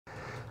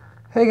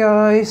Hey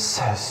guys,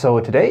 so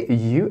today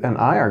you and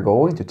I are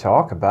going to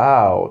talk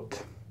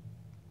about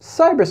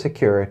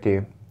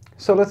cybersecurity.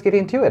 So let's get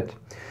into it.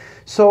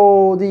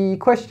 So the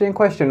question in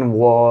question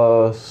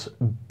was,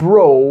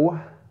 bro,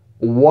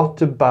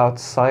 what about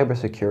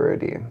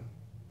cybersecurity?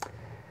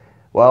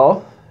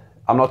 Well,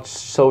 I'm not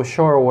so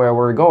sure where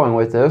we're going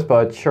with this,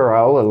 but sure,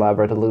 I'll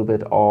elaborate a little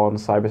bit on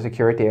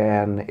cybersecurity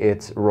and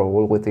its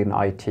role within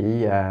IT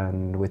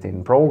and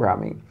within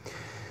programming.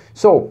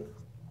 So,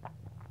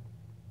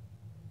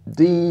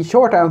 the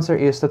short answer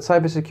is that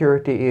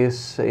cybersecurity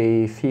is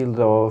a field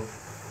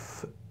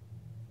of,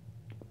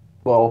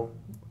 well,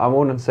 I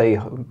wouldn't say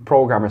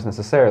programmers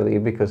necessarily,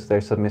 because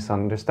there's a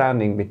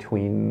misunderstanding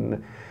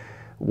between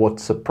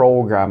what's a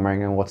programmer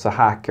and what's a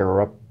hacker,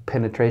 or a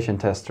penetration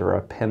tester, or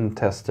a pen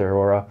tester,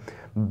 or a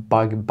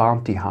bug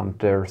bounty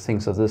hunter,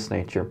 things of this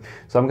nature.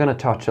 So I'm going to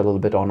touch a little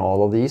bit on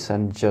all of these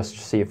and just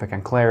see if I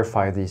can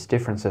clarify these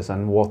differences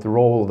and what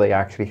role they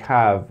actually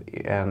have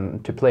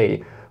to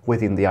play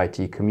within the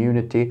IT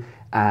community,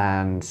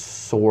 and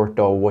sort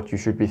of what you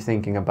should be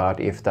thinking about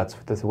if that's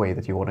the way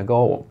that you want to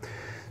go.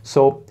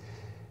 So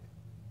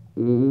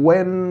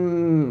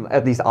when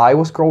at least I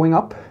was growing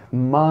up,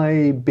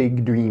 my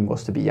big dream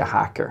was to be a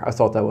hacker. I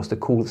thought that was the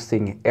coolest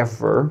thing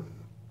ever.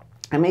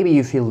 And maybe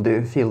you feel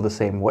the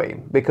same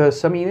way,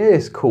 because I mean, it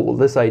is cool,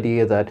 this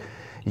idea that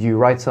you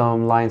write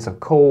some lines of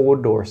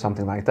code or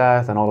something like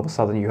that, and all of a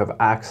sudden you have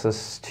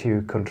access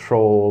to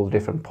control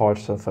different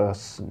parts of a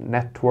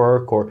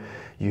network, or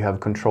you have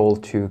control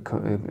to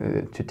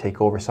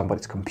take over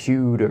somebody's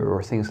computer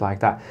or things like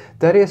that.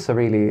 That is a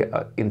really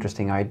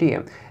interesting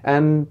idea.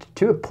 And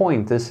to a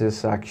point, this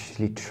is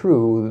actually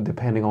true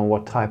depending on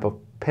what type of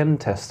pen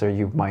tester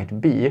you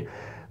might be.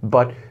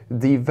 But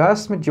the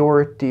vast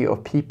majority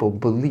of people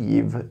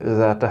believe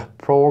that a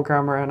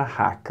programmer and a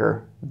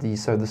hacker,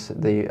 these are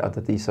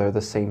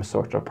the same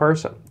sort of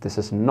person. This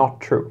is not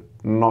true,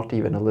 not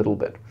even a little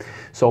bit.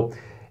 So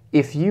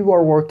if you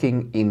are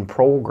working in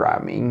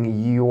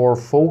programming, your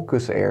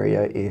focus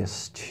area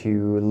is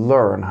to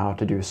learn how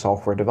to do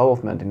software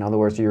development. In other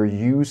words, you're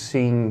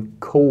using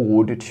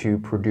code to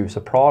produce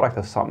a product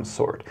of some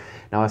sort.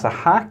 Now, as a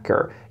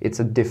hacker, it's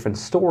a different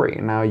story.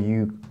 Now,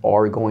 you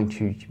are going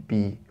to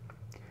be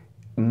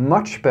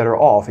much better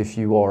off if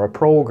you are a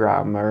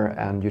programmer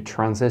and you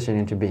transition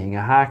into being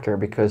a hacker,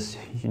 because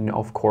you know,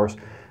 of course,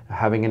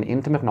 having an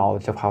intimate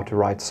knowledge of how to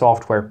write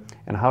software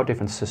and how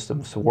different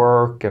systems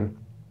work and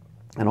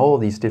all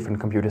of these different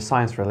computer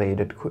science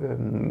related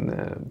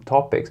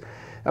topics.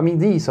 I mean,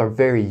 these are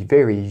very,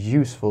 very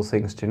useful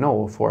things to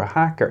know for a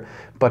hacker,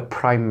 but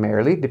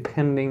primarily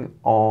depending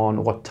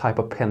on what type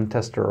of pen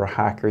tester or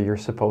hacker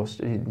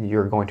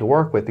you're going to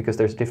work with, because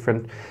there's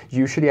different.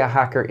 Usually a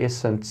hacker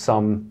isn't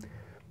some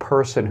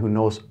person who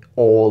knows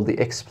all the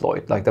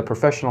exploit, like the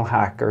professional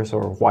hackers,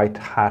 or white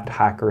hat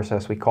hackers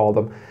as we call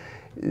them.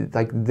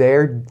 Like,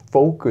 their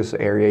focus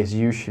area is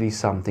usually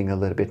something a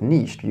little bit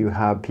niche. You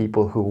have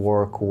people who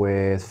work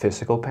with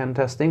physical pen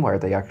testing, where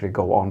they actually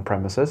go on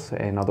premises.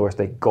 In other words,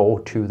 they go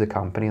to the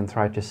company and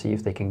try to see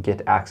if they can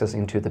get access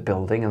into the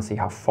building and see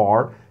how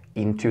far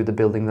into the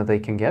building that they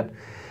can get.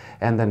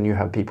 And then you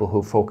have people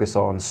who focus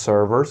on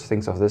servers,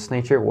 things of this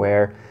nature,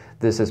 where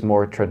this is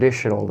more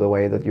traditional, the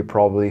way that you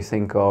probably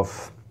think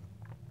of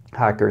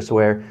hackers,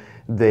 where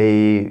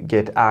they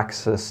get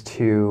access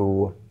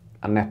to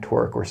a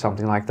network or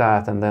something like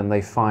that, and then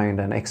they find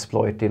an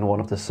exploit in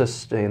one of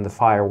the in the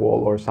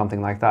firewall or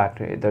something like that.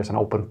 There's an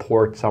open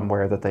port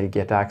somewhere that they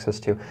get access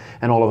to,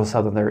 and all of a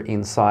sudden they're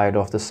inside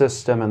of the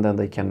system, and then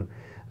they can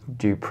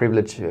do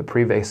privilege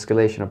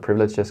escalation or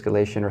privilege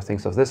escalation or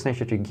things of this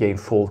nature to gain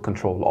full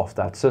control of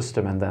that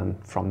system, and then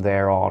from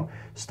there on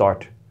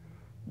start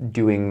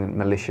doing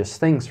malicious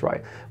things,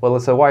 right? Well,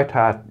 it's a white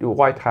hat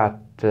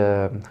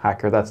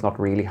hacker. That's not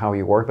really how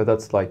you work, but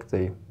that's like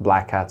the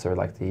black hats, or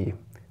like the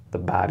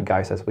bad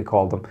guys as we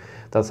call them.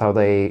 That's how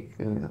they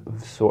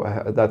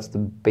that's the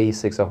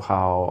basics of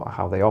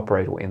how they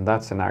operate in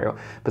that scenario.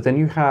 But then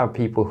you have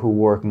people who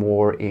work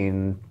more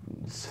in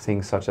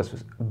things such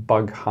as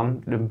bug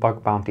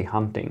bounty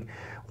hunting,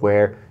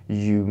 where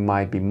you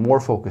might be more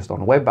focused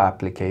on web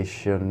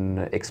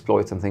application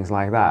exploits and things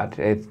like that.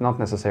 It's not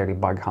necessarily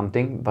bug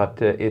hunting,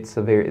 but it's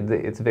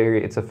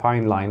a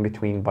fine line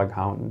between bug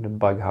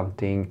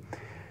hunting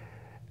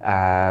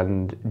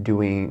and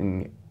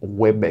doing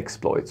web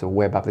exploits or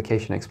web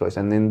application exploits.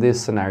 And in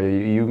this scenario,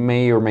 you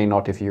may or may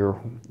not, if you're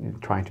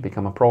trying to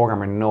become a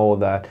programmer, know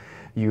that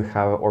you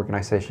have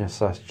organizations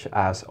such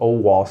as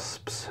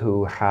OWASPs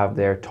who have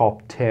their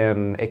top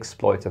 10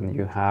 exploits, and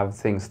you have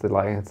things like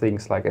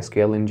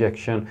SQL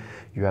injection,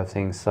 you have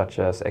things such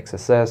as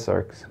XSS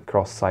or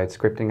cross-site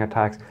scripting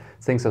attacks,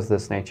 things of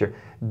this nature.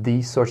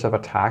 These sorts of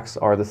attacks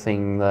are the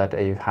thing that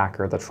a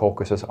hacker that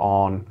focuses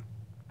on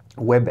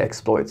web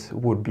exploits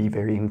would be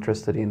very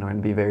interested in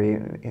and be very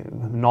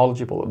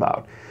knowledgeable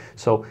about.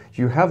 So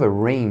you have a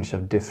range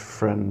of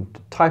different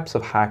types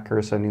of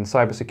hackers, and in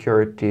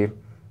cybersecurity,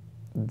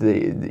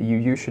 you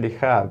usually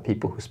have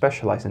people who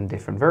specialize in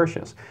different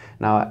versions.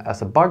 Now,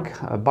 as a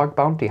bug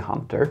bounty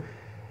hunter,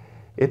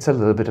 it's a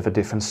little bit of a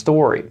different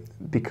story,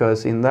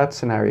 because in that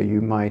scenario you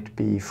might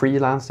be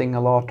freelancing a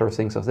lot or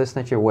things of this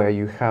nature, where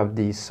you have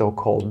these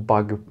so-called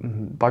bug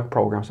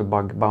programs or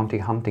bug bounty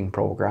hunting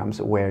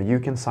programs where you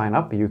can sign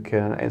up. You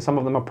can, and some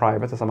of them are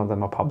private and some of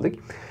them are public,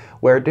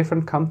 where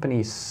different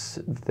companies,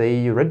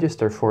 they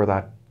register for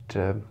that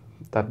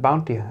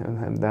bounty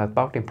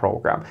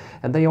program,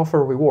 and they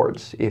offer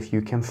rewards if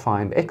you can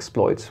find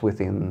exploits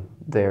within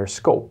their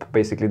scope.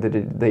 Basically,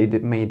 they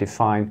may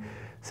define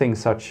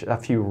things such a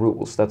few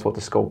rules. That's what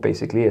the scope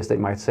basically is. They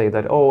might say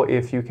that, oh,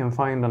 if you can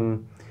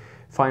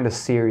find a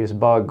serious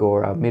bug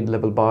or a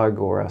mid-level bug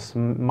or a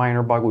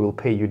minor bug, we will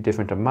pay you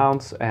different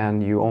amounts,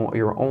 and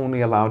you're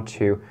only allowed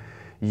to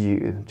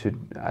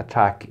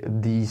attack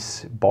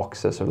these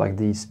boxes, or like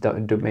these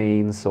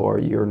domains, or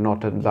you're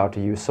not allowed to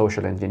use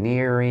social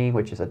engineering,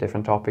 which is a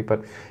different topic,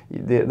 but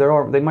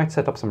they might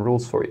set up some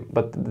rules for you.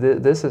 But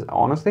this is,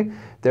 honestly,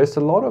 there's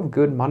a lot of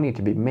good money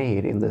to be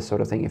made in this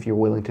sort of thing if you're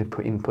willing to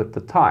input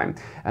the time.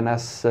 And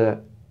as a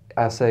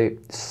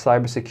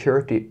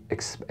cybersecurity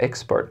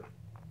expert,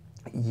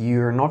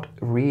 you're not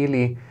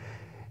really...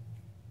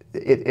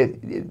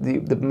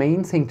 The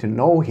main thing to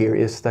know here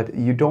is that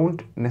you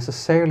don't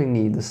necessarily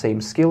need the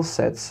same skill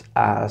sets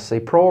as a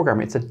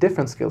programmer. It's a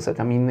different skill set.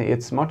 I mean,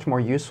 it's much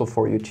more useful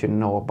for you to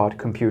know about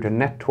computer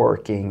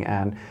networking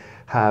and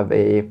have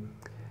a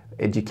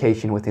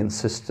education within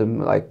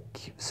system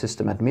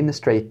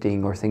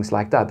administrating or things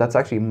like that. That's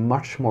actually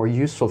much more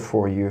useful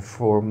for you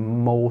for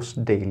most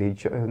of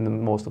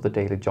the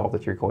daily job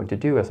that you're going to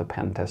do as a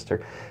pen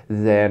tester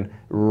than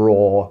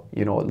raw,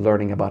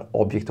 learning about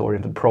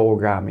object-oriented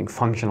programming,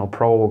 functional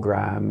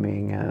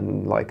programming,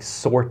 and like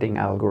sorting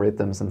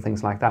algorithms and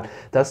things like that.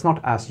 That's not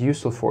as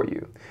useful for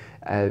you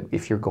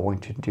if you're going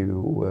to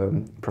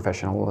do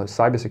professional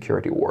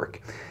cybersecurity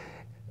work.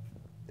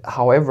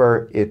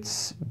 However,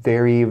 it's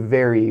very,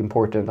 very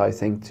important, I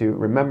think, to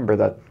remember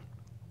that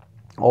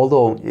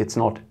although it's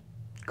not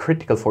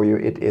critical for you,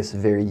 it is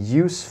very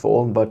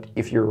useful. But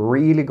if you're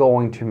really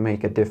going to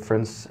make a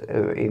difference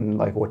in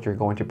like what you're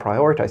going to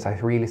prioritize, I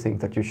really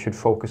think that you should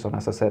focus on,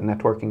 as I said,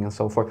 networking and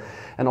so forth,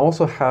 and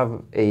also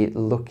have a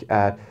look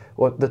at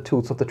what the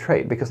tools of the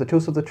trade, because the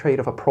tools of the trade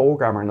of a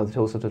programmer and the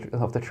tools of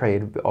the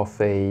trade of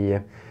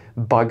a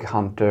bug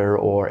hunter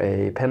or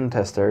a pen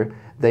tester,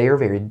 they are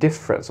very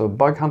different. So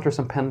bug hunters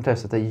and pen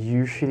testers, they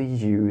usually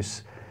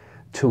use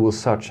tools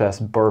such as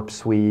Burp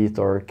Suite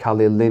or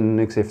Kali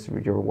Linux, if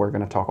we're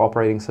going to talk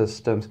operating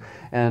systems,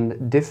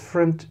 and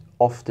different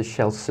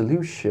off-the-shelf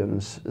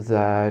solutions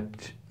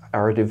that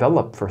are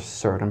developed for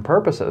certain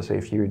purposes.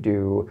 If you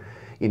do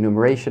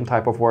enumeration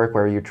type of work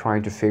where you're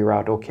trying to figure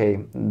out, okay,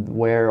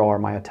 where are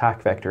my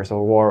attack vectors,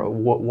 or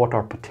what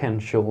are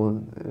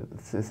potential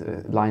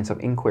lines of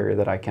inquiry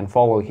that I can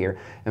follow here,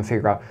 and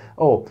figure out,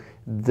 oh,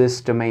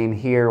 this domain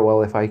here,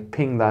 well, if I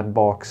ping that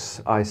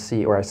box, I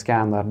see, or I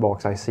scan that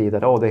box, I see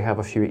that, oh, they have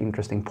a few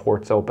interesting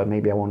ports open,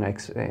 maybe I want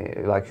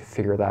to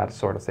figure that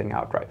sort of thing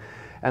out, right?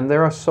 And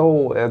there's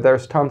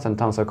tons and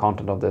tons of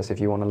content of this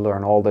if you want to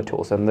learn all the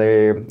tools, and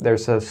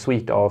there's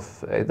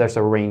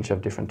a range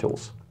of different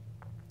tools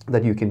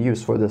that you can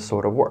use for this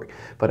sort of work.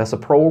 But as a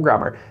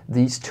programmer,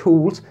 these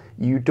tools,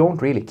 you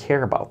don't really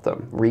care about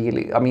them,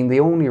 really. I mean,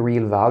 the only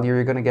real value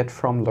you're going to get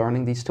from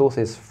learning these tools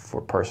is for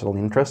personal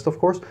interest, of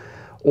course,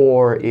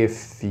 or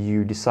if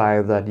you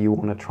decide that you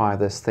want to try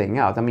this thing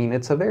out. I mean,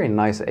 it's a very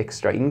nice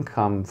extra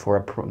income for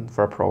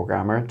a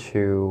programmer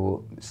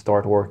to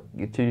start work,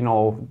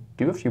 to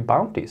do a few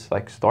bounties,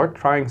 like start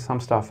trying some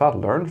stuff out,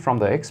 learn from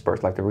the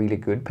experts, like the really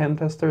good pen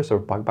testers or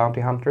bug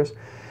bounty hunters.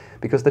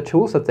 Because the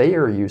tools that they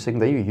are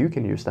using, you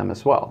can use them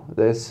as well.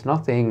 There's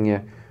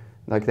nothing,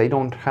 like they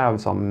don't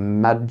have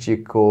some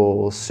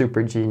magical,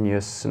 super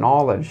genius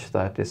knowledge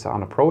that is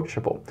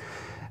unapproachable.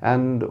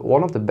 And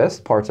one of the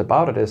best parts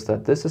about it is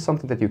that this is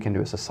something that you can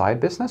do as a side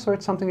business, or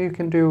it's something you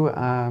can do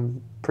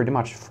pretty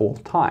much full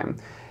time.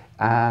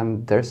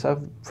 And there's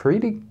a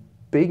pretty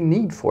big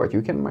need for it.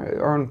 You can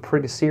earn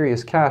pretty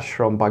serious cash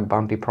from bug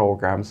bounty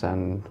programs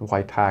and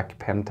white hat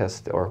pen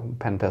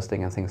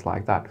testing and things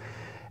like that.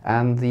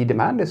 And the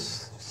demand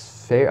is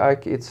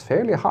it's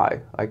fairly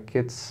high. Like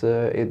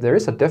there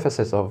is a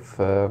deficit of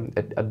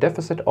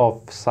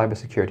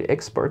cybersecurity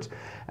experts,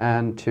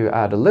 and to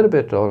add a little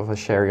bit of a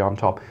cherry on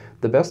top,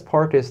 the best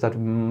part is that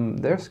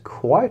there's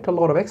quite a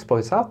lot of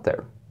exploits out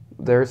there.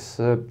 There's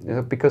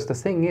because the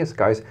thing is,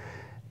 guys,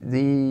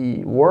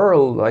 the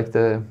world, like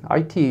the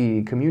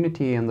IT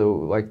community and the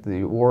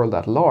world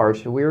at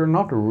large, we're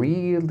not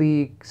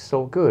really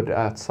so good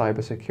at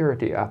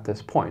cybersecurity at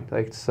this point.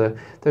 Like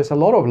there's a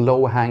lot of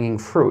low-hanging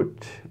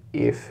fruit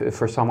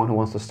for someone who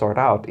wants to start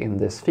out in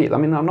this field. I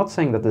mean, I'm not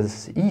saying that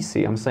this is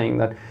easy. I'm saying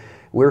that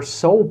we're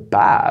so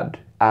bad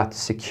at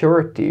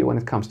security when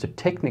it comes to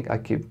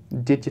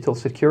digital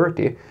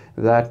security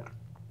that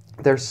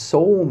there's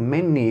so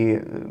many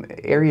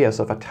areas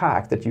of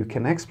attack that you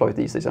can exploit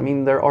these days. I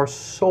mean, there are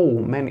so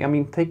many. I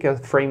mean, take a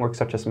framework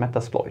such as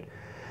Metasploit.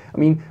 I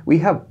mean, we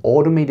have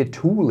automated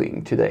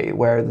tooling today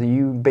where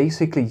you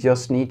basically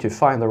just need to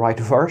find the right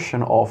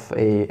version of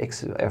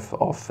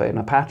an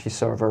Apache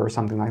server or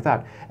something like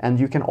that, and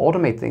you can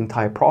automate the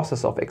entire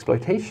process of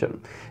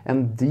exploitation.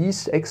 And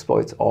these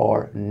exploits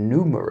are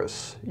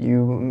numerous.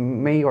 You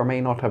may or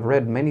may not have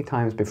read many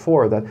times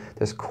before that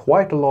there's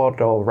quite a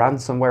lot of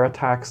ransomware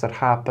attacks that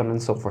happen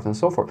and so forth and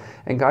so forth.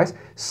 And guys,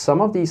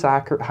 some of these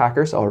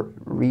hackers are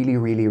really,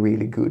 really,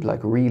 really good, like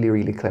really,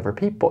 really clever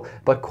people,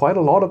 but quite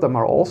a lot of them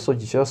are also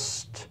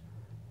just,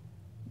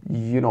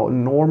 you know,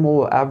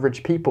 normal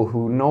average people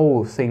who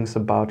know things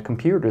about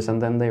computers,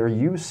 and then they're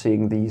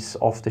using these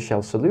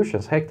off-the-shelf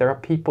solutions. Heck, there are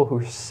people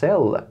who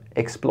sell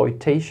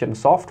exploitation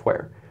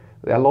software.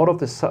 A lot of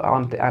the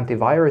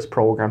antivirus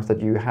programs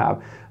that you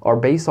have are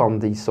based on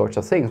these sorts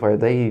of things, where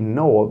they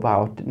know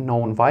about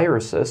known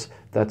viruses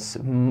that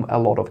a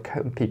lot of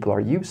people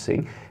are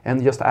using,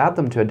 and just add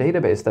them to a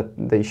database that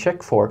they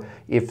check for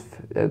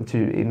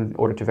in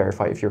order to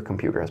verify if your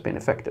computer has been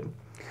affected.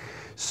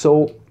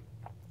 So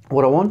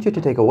what I want you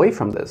to take away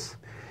from this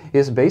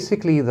is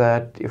basically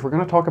that if we're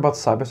going to talk about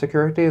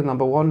cybersecurity,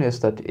 number one is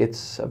that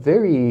it's a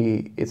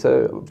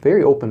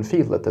very open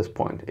field at this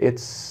point.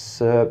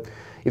 It's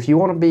if you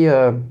want to be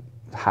a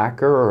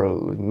hacker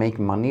or make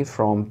money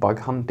from bug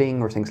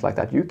hunting or things like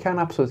that, you can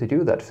absolutely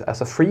do that.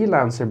 As a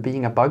freelancer,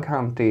 being a bug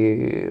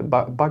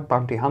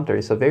bounty hunter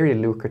is can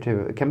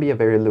be a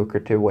very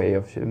lucrative way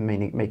of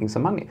making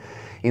some money.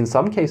 In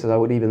some cases, I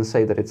would even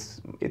say that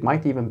it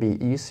might even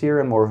be easier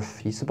and more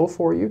feasible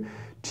for you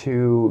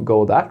to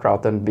go that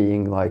route than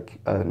being like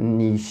a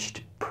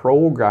niched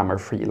programmer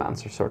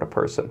freelancer sort of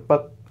person.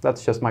 But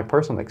that's just my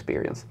personal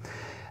experience.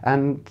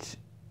 And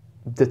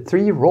the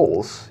three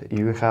roles,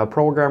 you have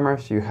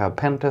programmers, you have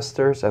pen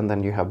testers, and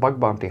then you have bug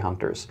bounty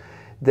hunters.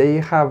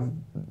 The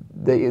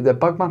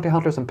bug bounty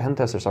hunters and pen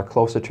testers are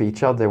closer to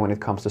each other when it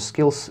comes to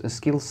skill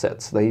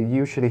sets. They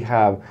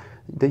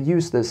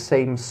use the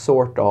same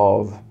sort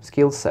of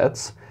skill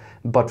sets,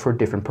 but for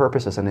different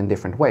purposes and in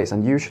different ways.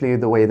 And usually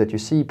the way that you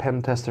see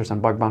pen testers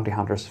and bug bounty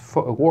hunters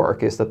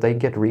work is that they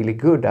get really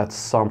good at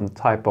some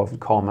type of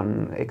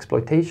common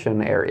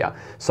exploitation area,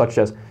 such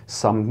as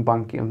some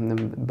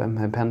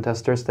pen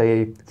testers,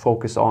 they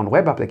focus on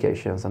web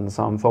applications, and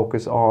some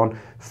focus on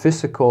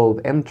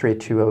physical entry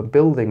to a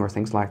building or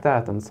things like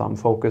that, and some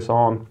focus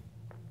on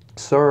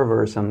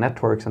servers and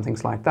networks and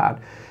things like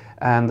that.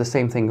 And the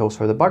same thing goes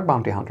for the bug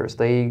bounty hunters.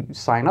 They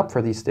sign up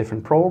for these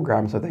different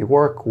programs, or they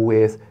work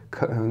with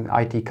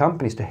IT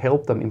companies to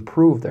help them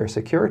improve their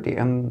security.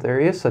 And there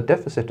is a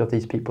deficit of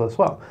these people as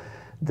well.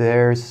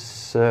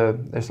 There's a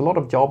lot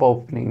of job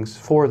openings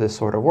for this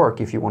sort of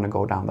work if you want to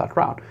go down that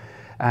route.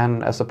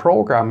 And as a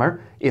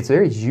programmer, it's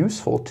very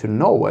useful to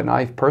know, and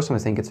I personally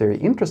think it's very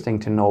interesting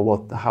to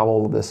know how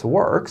all of this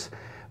works,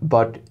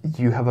 but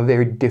you have a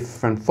very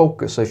different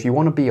focus. So if you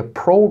want to be a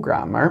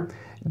programmer,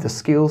 the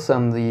skills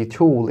and the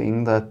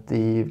tooling that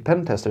the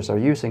pen testers are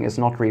using is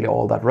not really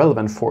all that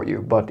relevant for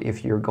you. But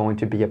if you're going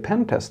to be a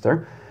pen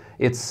tester,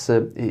 it's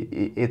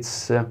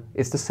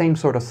the same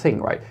sort of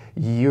thing, right?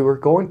 You're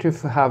going to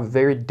have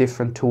very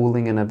different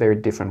tooling and a very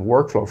different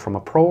workflow from a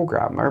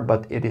programmer,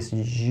 but it is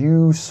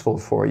useful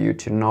for you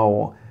to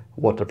know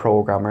what the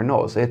programmer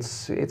knows.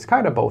 It's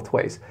kind of both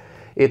ways.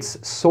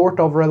 It's sort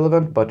of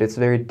relevant, but it's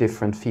very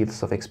different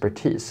fields of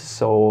expertise.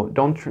 So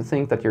don't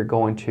think that you're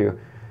going to,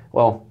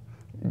 well,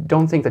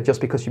 don't think that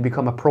just because you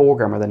become a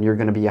programmer then you're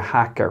going to be a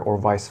hacker or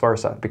vice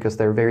versa, because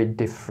they're very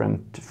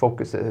different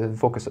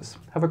focuses.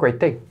 Have a great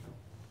day.